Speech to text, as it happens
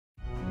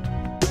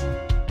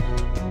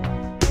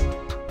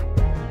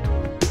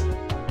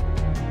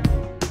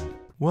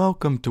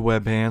Welcome to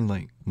Web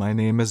Handling. My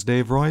name is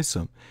Dave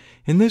Roisum.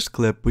 In this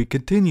clip, we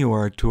continue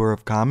our tour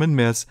of common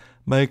myths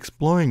by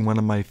exploring one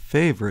of my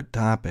favorite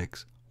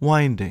topics,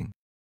 winding.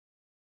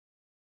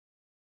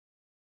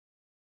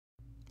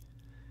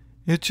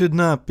 It should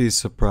not be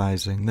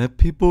surprising that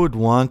people would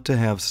want to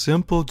have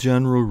simple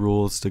general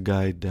rules to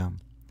guide them.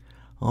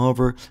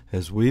 However,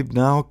 as we've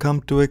now come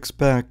to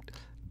expect,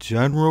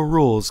 general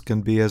rules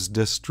can be as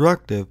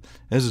destructive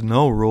as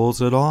no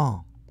rules at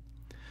all.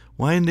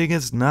 Winding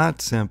is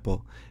not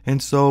simple,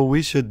 and so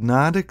we should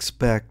not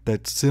expect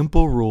that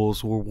simple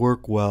rules will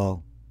work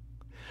well.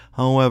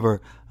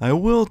 However, I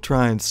will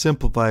try and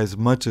simplify as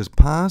much as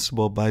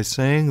possible by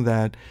saying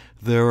that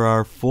there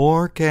are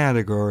 4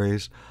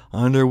 categories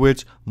under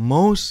which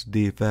most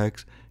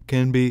defects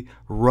can be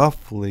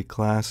roughly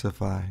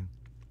classified.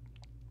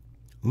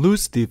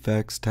 Loose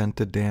defects tend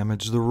to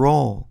damage the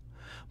roll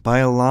by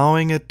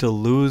allowing it to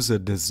lose a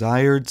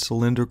desired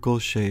cylindrical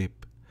shape.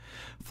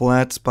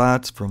 Flat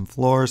spots from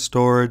floor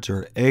storage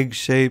or egg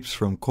shapes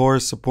from core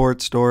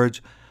support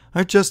storage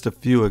are just a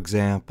few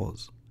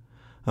examples.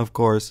 Of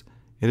course,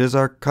 it is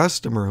our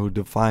customer who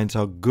defines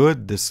how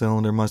good the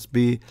cylinder must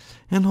be,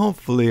 and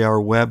hopefully our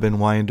web and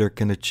winder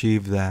can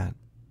achieve that.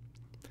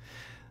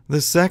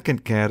 The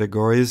second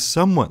category is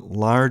somewhat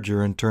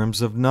larger in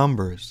terms of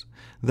numbers.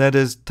 That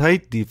is,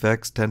 tight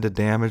defects tend to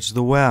damage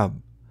the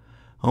web.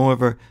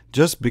 However,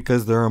 just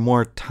because there are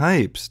more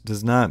types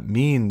does not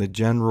mean the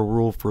general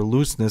rule for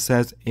looseness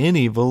has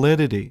any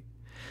validity.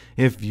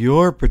 If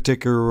your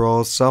particular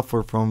rolls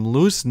suffer from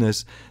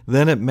looseness,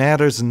 then it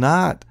matters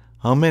not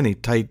how many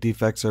tight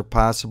defects are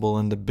possible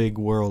in the big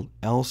world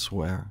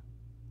elsewhere.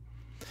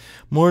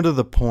 More to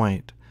the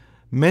point,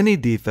 many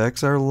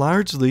defects are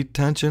largely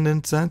tension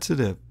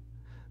insensitive.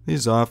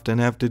 These often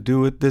have to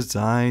do with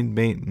design,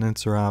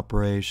 maintenance, or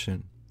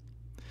operation.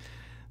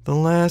 The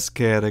last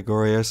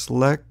category are a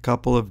select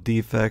couple of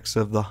defects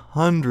of the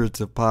hundreds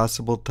of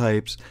possible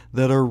types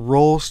that are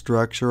roll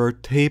structure or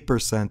taper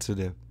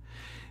sensitive.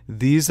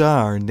 These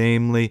are,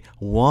 namely,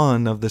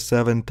 1 of the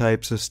 7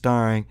 types of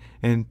starring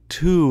and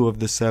 2 of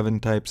the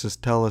 7 types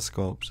of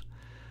telescopes.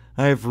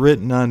 I have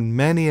written on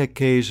many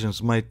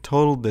occasions my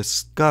total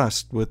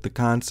disgust with the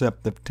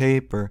concept of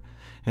taper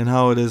and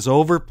how it is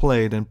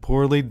overplayed and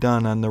poorly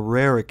done on the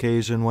rare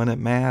occasion when it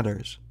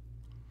matters.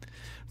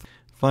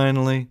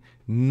 Finally,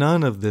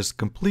 none of this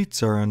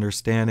completes our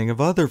understanding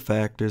of other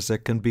factors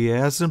that can be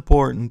as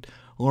important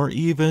or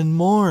even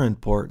more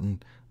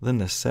important than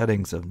the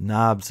settings of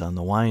knobs on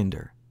the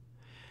winder.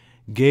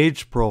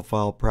 Gauge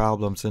profile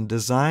problems and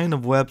design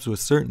of webs with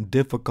certain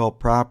difficult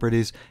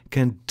properties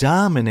can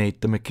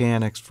dominate the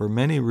mechanics for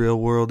many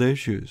real-world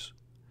issues.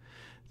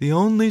 The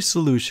only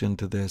solution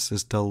to this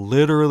is to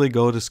literally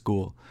go to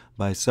school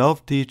by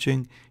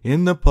self-teaching,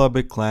 in the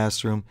public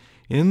classroom,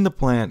 in the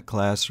plant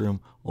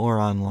classroom, or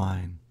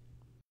online.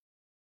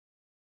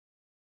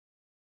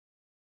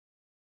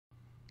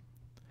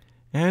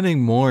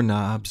 Adding more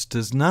knobs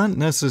does not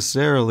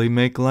necessarily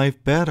make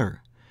life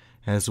better.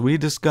 As we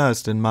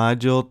discussed in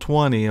Module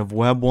 20 of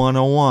Web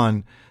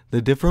 101,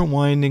 the different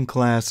winding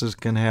classes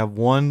can have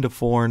 1 to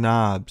 4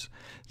 knobs.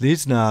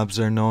 These knobs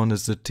are known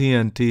as the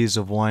TNTs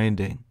of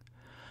winding.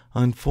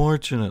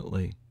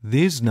 Unfortunately,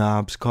 these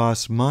knobs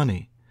cost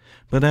money,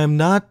 but I'm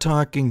not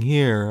talking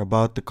here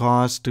about the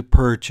cost to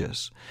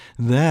purchase.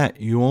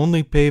 That you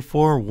only pay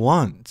for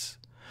once.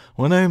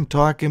 What I am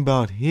talking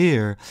about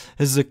here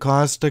is the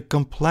cost of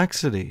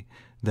complexity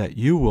that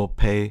you will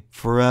pay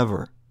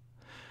forever.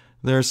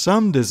 There are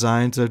some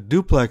designs of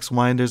duplex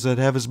winders that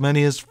have as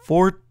many as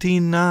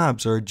 14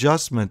 knobs or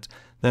adjustments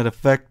that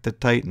affect the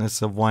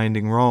tightness of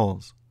winding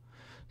rolls.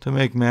 To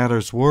make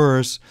matters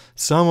worse,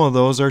 some of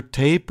those are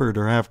tapered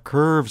or have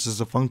curves as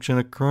a function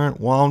of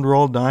current wound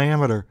roll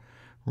diameter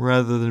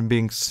rather than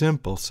being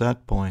simple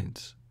set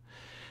points.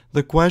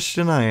 The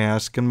question I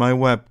ask in my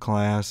web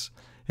class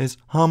is,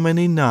 how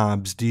many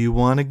knobs do you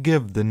want to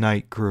give the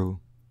night crew?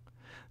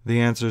 The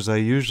answers I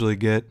usually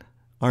get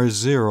are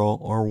 0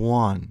 or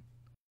 1.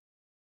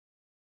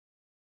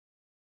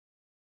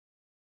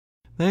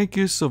 Thank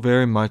you so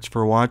very much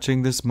for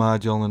watching this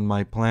module in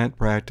my Plant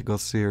Practical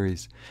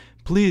series.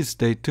 Please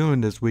stay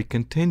tuned as we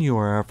continue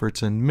our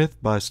efforts in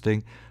myth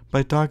busting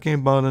by talking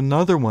about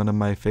another one of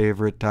my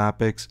favorite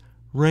topics,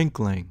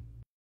 wrinkling.